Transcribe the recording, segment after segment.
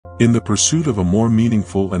In the pursuit of a more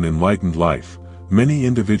meaningful and enlightened life, many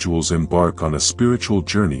individuals embark on a spiritual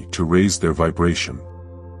journey to raise their vibration.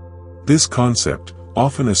 This concept,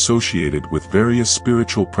 often associated with various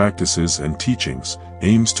spiritual practices and teachings,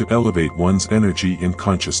 aims to elevate one's energy and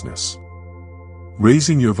consciousness.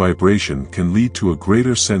 Raising your vibration can lead to a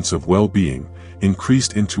greater sense of well-being,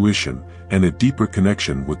 increased intuition, and a deeper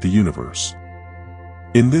connection with the universe.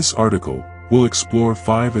 In this article, we'll explore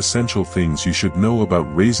 5 essential things you should know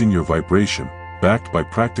about raising your vibration, backed by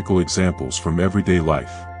practical examples from everyday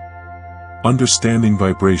life. Understanding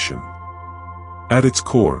vibration. At its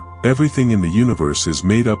core, everything in the universe is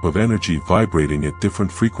made up of energy vibrating at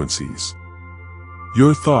different frequencies.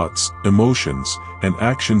 Your thoughts, emotions, and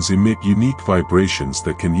actions emit unique vibrations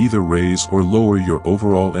that can either raise or lower your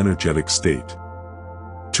overall energetic state.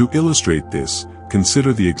 To illustrate this,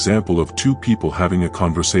 consider the example of 2 people having a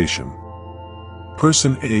conversation.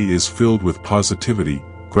 Person A is filled with positivity,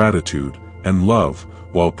 gratitude, and love,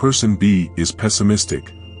 while person B is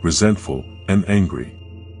pessimistic, resentful, and angry.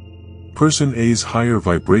 Person A's higher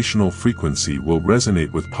vibrational frequency will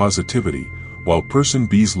resonate with positivity, while person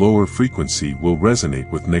B's lower frequency will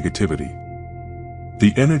resonate with negativity.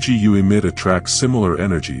 The energy you emit attracts similar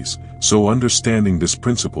energies, so understanding this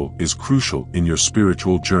principle is crucial in your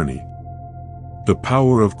spiritual journey. The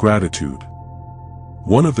power of gratitude.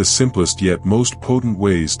 One of the simplest yet most potent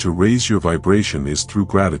ways to raise your vibration is through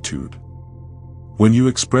gratitude. When you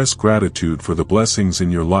express gratitude for the blessings in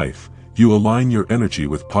your life, you align your energy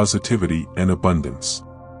with positivity and abundance.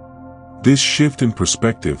 This shift in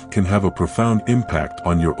perspective can have a profound impact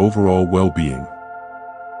on your overall well-being.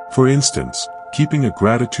 For instance, keeping a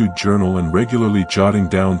gratitude journal and regularly jotting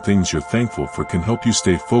down things you're thankful for can help you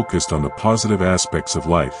stay focused on the positive aspects of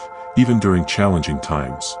life, even during challenging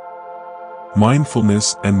times.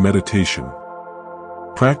 Mindfulness and meditation.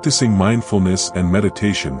 Practicing mindfulness and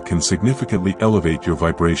meditation can significantly elevate your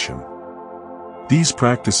vibration. These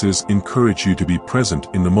practices encourage you to be present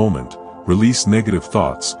in the moment, release negative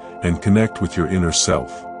thoughts, and connect with your inner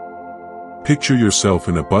self. Picture yourself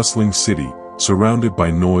in a bustling city, surrounded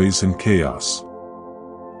by noise and chaos.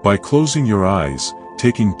 By closing your eyes,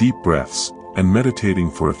 taking deep breaths, and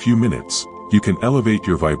meditating for a few minutes, you can elevate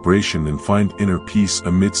your vibration and find inner peace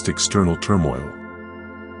amidst external turmoil.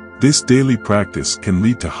 This daily practice can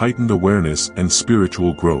lead to heightened awareness and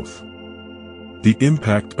spiritual growth. The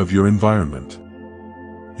impact of your environment.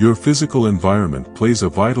 Your physical environment plays a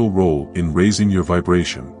vital role in raising your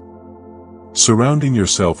vibration. Surrounding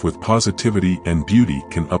yourself with positivity and beauty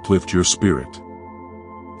can uplift your spirit.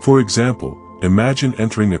 For example, imagine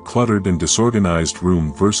entering a cluttered and disorganized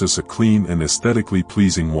room versus a clean and aesthetically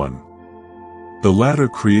pleasing one. The latter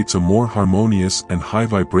creates a more harmonious and high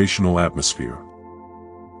vibrational atmosphere.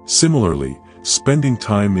 Similarly, spending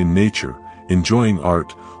time in nature, enjoying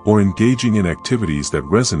art, or engaging in activities that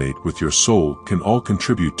resonate with your soul can all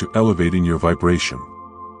contribute to elevating your vibration.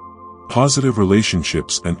 Positive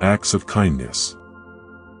relationships and acts of kindness.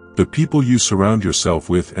 The people you surround yourself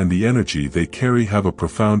with and the energy they carry have a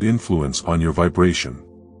profound influence on your vibration.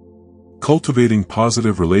 Cultivating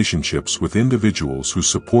positive relationships with individuals who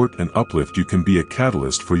support and uplift you can be a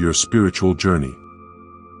catalyst for your spiritual journey.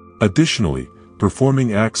 Additionally,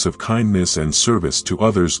 performing acts of kindness and service to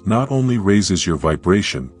others not only raises your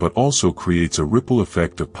vibration but also creates a ripple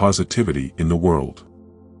effect of positivity in the world.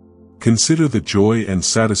 Consider the joy and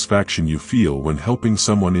satisfaction you feel when helping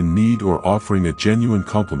someone in need or offering a genuine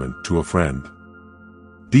compliment to a friend.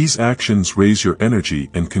 These actions raise your energy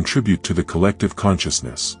and contribute to the collective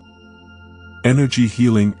consciousness. Energy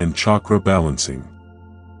healing and chakra balancing.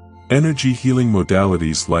 Energy healing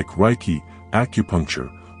modalities like Reiki,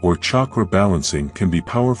 acupuncture, or chakra balancing can be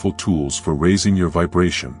powerful tools for raising your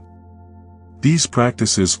vibration. These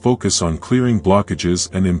practices focus on clearing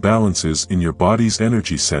blockages and imbalances in your body's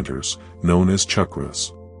energy centers, known as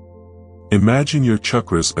chakras. Imagine your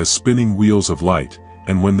chakras as spinning wheels of light,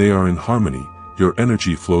 and when they are in harmony, your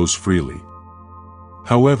energy flows freely.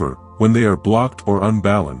 However, when they are blocked or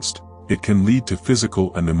unbalanced, it can lead to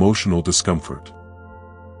physical and emotional discomfort.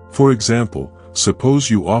 For example, suppose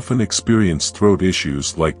you often experience throat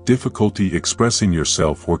issues like difficulty expressing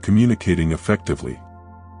yourself or communicating effectively.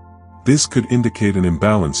 This could indicate an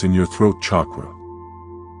imbalance in your throat chakra.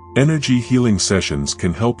 Energy healing sessions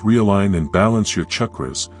can help realign and balance your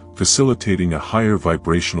chakras, facilitating a higher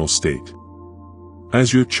vibrational state.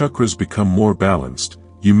 As your chakras become more balanced,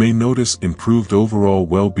 you may notice improved overall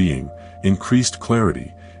well-being, increased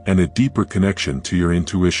clarity, and a deeper connection to your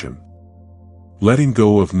intuition. Letting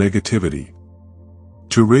go of negativity.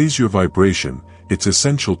 To raise your vibration, it's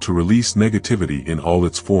essential to release negativity in all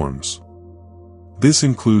its forms. This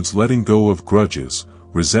includes letting go of grudges,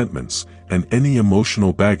 resentments, and any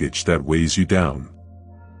emotional baggage that weighs you down.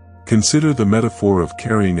 Consider the metaphor of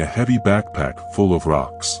carrying a heavy backpack full of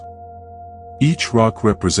rocks. Each rock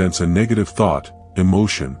represents a negative thought,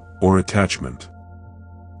 emotion, or attachment.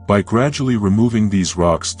 By gradually removing these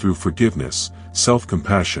rocks through forgiveness,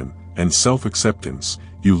 self-compassion, and self-acceptance,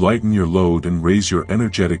 you lighten your load and raise your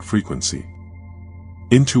energetic frequency.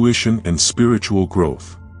 Intuition and spiritual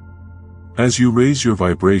growth. As you raise your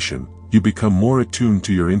vibration, you become more attuned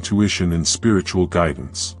to your intuition and spiritual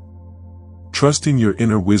guidance. Trusting your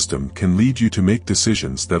inner wisdom can lead you to make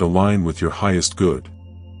decisions that align with your highest good.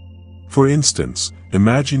 For instance,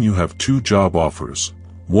 imagine you have 2 job offers,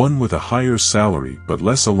 one with a higher salary but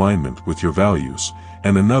less alignment with your values,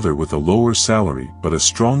 and another with a lower salary but a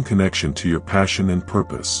strong connection to your passion and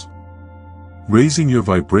purpose. Raising your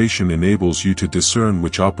vibration enables you to discern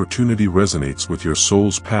which opportunity resonates with your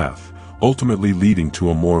soul's path, ultimately leading to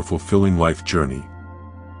a more fulfilling life journey.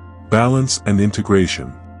 Balance and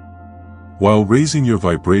integration. While raising your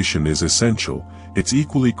vibration is essential, it's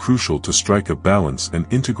equally crucial to strike a balance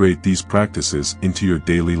and integrate these practices into your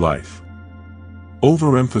daily life.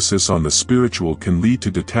 Overemphasis on the spiritual can lead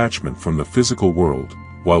to detachment from the physical world,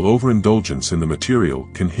 while overindulgence in the material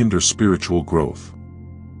can hinder spiritual growth.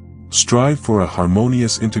 Strive for a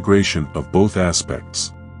harmonious integration of both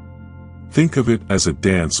aspects. Think of it as a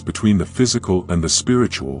dance between the physical and the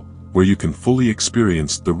spiritual, where you can fully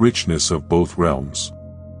experience the richness of both realms.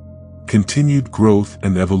 Continued growth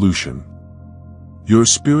and evolution. Your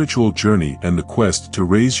spiritual journey and the quest to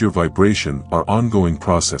raise your vibration are ongoing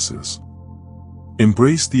processes.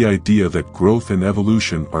 Embrace the idea that growth and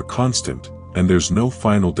evolution are constant, and there's no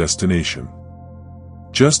final destination.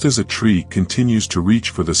 Just as a tree continues to reach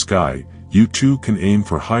for the sky, you too can aim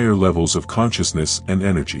for higher levels of consciousness and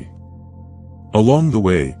energy. Along the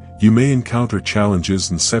way, you may encounter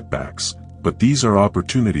challenges and setbacks, but these are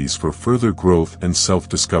opportunities for further growth and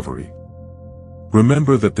self-discovery.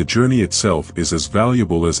 Remember that the journey itself is as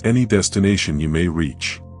valuable as any destination you may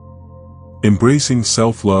reach. Embracing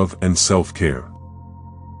self-love and self-care.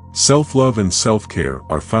 Self-love and self-care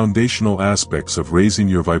are foundational aspects of raising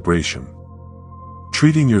your vibration.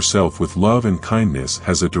 Treating yourself with love and kindness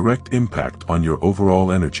has a direct impact on your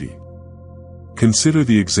overall energy. Consider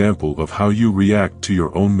the example of how you react to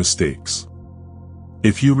your own mistakes.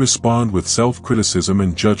 If you respond with self-criticism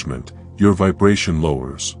and judgment, your vibration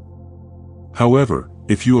lowers. However,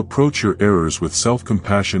 if you approach your errors with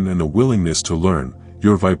self-compassion and a willingness to learn,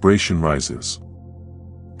 your vibration rises.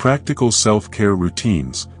 Practical self-care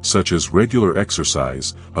routines, such as regular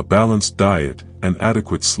exercise, a balanced diet, and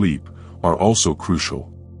adequate sleep, are also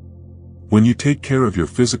crucial. When you take care of your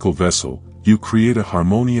physical vessel, you create a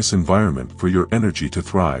harmonious environment for your energy to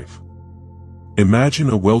thrive. Imagine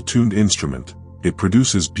a well-tuned instrument, it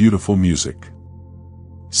produces beautiful music.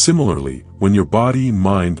 Similarly, when your body and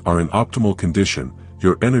mind are in optimal condition,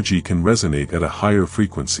 your energy can resonate at a higher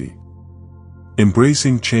frequency.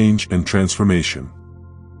 Embracing change and transformation.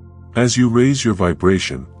 As you raise your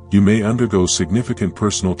vibration, you may undergo significant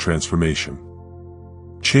personal transformation.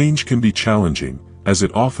 Change can be challenging, as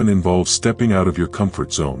it often involves stepping out of your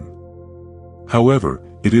comfort zone. However,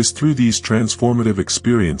 it is through these transformative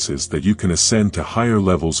experiences that you can ascend to higher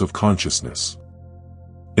levels of consciousness.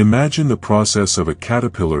 Imagine the process of a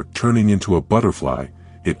caterpillar turning into a butterfly.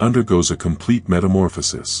 It undergoes a complete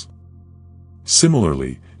metamorphosis.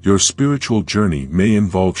 Similarly, your spiritual journey may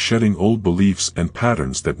involve shedding old beliefs and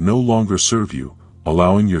patterns that no longer serve you,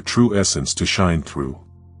 allowing your true essence to shine through.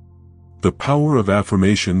 The power of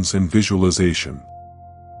affirmations and visualization.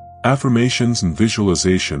 Affirmations and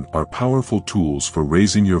visualization are powerful tools for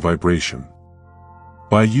raising your vibration.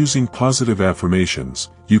 By using positive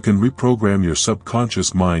affirmations, you can reprogram your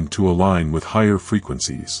subconscious mind to align with higher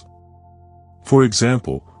frequencies. For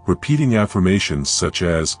example, repeating affirmations such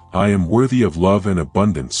as, "I am worthy of love and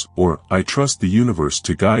abundance," or "I trust the universe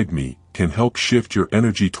to guide me," can help shift your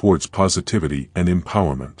energy towards positivity and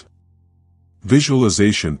empowerment.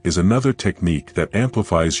 Visualization is another technique that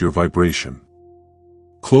amplifies your vibration.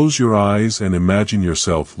 Close your eyes and imagine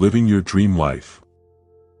yourself living your dream life.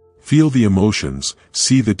 Feel the emotions,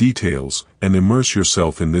 see the details, and immerse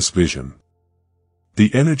yourself in this vision.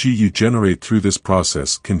 The energy you generate through this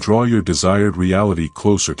process can draw your desired reality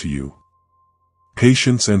closer to you.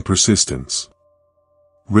 Patience and persistence.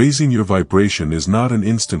 Raising your vibration is not an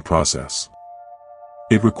instant process.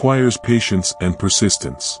 It requires patience and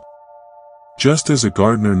persistence. Just as a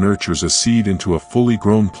gardener nurtures a seed into a fully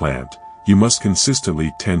grown plant, you must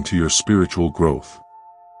consistently tend to your spiritual growth.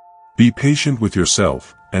 Be patient with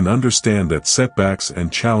yourself, and understand that setbacks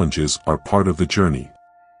and challenges are part of the journey.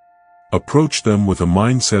 Approach them with a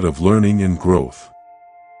mindset of learning and growth.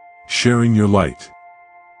 sharing your light.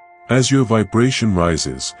 As your vibration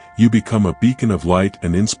rises, you become a beacon of light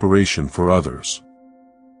and inspiration for others.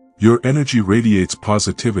 Your energy radiates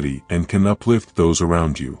positivity and can uplift those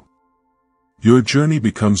around you. Your journey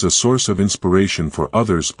becomes a source of inspiration for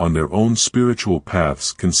others on their own spiritual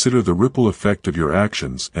paths. Consider the ripple effect of your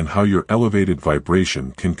actions and how your elevated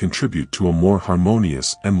vibration can contribute to a more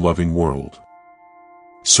harmonious and loving world.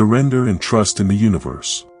 Surrender and trust in the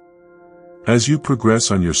universe. As you progress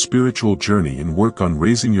on your spiritual journey and work on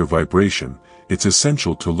raising your vibration, it's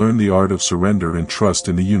essential to learn the art of surrender and trust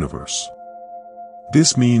in the universe.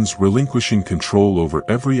 This means relinquishing control over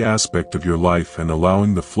every aspect of your life and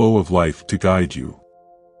allowing the flow of life to guide you.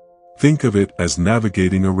 Think of it as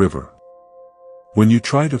navigating a river. When you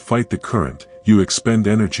try to fight the current, you expend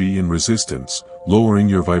energy and resistance, lowering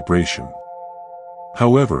your vibration.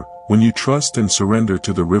 However, when you trust and surrender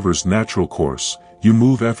to the river's natural course, you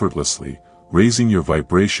move effortlessly, raising your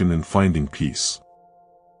vibration and finding peace.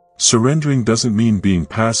 Surrendering doesn't mean being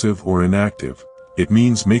passive or inactive. It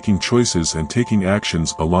means making choices and taking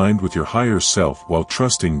actions aligned with your higher self while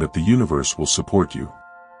trusting that the universe will support you.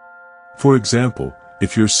 For example,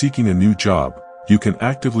 if you're seeking a new job, you can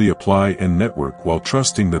actively apply and network while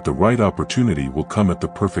trusting that the right opportunity will come at the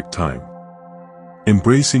perfect time.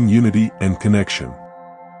 Embracing unity and connection.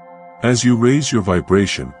 As you raise your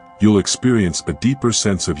vibration, you'll experience a deeper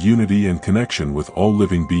sense of unity and connection with all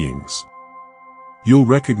living beings. You'll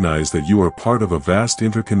recognize that you are part of a vast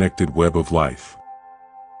interconnected web of life.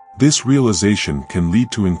 This realization can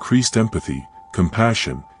lead to increased empathy,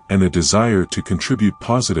 compassion, and a desire to contribute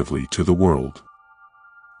positively to the world.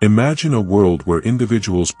 Imagine a world where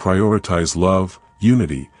individuals prioritize love,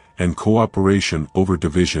 unity, and cooperation over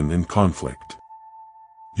division and conflict.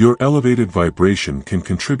 Your elevated vibration can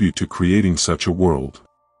contribute to creating such a world.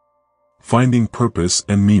 Finding purpose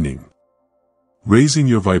and meaning. Raising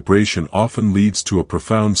your vibration often leads to a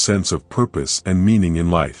profound sense of purpose and meaning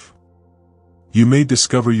in life. You may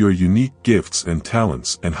discover your unique gifts and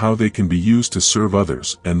talents and how they can be used to serve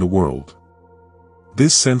others and the world.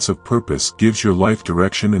 This sense of purpose gives your life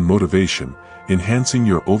direction and motivation, enhancing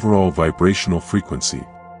your overall vibrational frequency.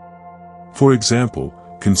 For example,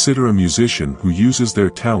 consider a musician who uses their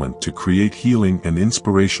talent to create healing and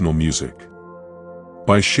inspirational music.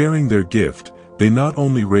 By sharing their gift, they not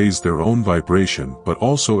only raise their own vibration but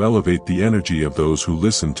also elevate the energy of those who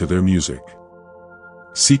listen to their music.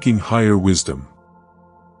 Seeking higher wisdom.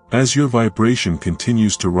 As your vibration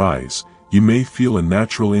continues to rise, you may feel a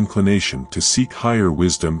natural inclination to seek higher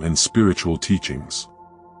wisdom and spiritual teachings.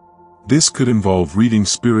 This could involve reading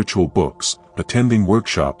spiritual books, attending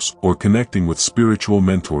workshops, or connecting with spiritual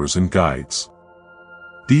mentors and guides.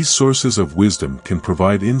 These sources of wisdom can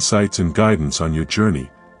provide insights and guidance on your journey,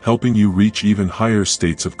 helping you reach even higher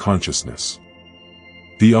states of consciousness.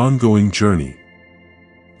 The ongoing journey.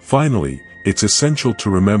 Finally, it's essential to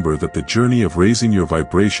remember that the journey of raising your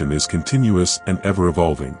vibration is continuous and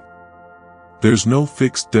ever-evolving. There's no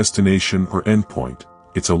fixed destination or endpoint.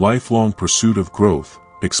 It's a lifelong pursuit of growth,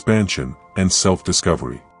 expansion, and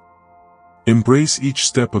self-discovery. Embrace each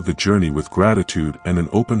step of the journey with gratitude and an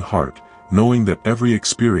open heart, knowing that every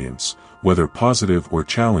experience, whether positive or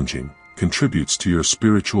challenging, contributes to your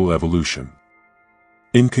spiritual evolution.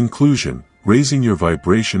 In conclusion, raising your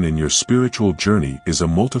vibration in your spiritual journey is a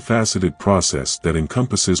multifaceted process that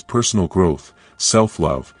encompasses personal growth,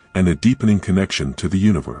 self-love, and a deepening connection to the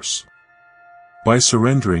universe. By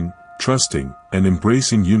surrendering, trusting, and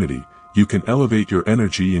embracing unity, you can elevate your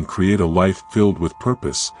energy and create a life filled with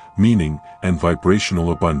purpose, meaning, and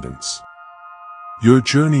vibrational abundance. Your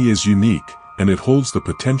journey is unique, and it holds the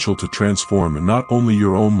potential to transform not only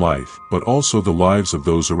your own life but also the lives of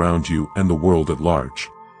those around you and the world at large.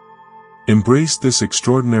 Embrace this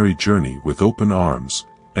extraordinary journey with open arms,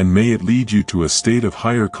 and may it lead you to a state of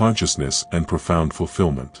higher consciousness and profound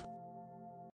fulfillment.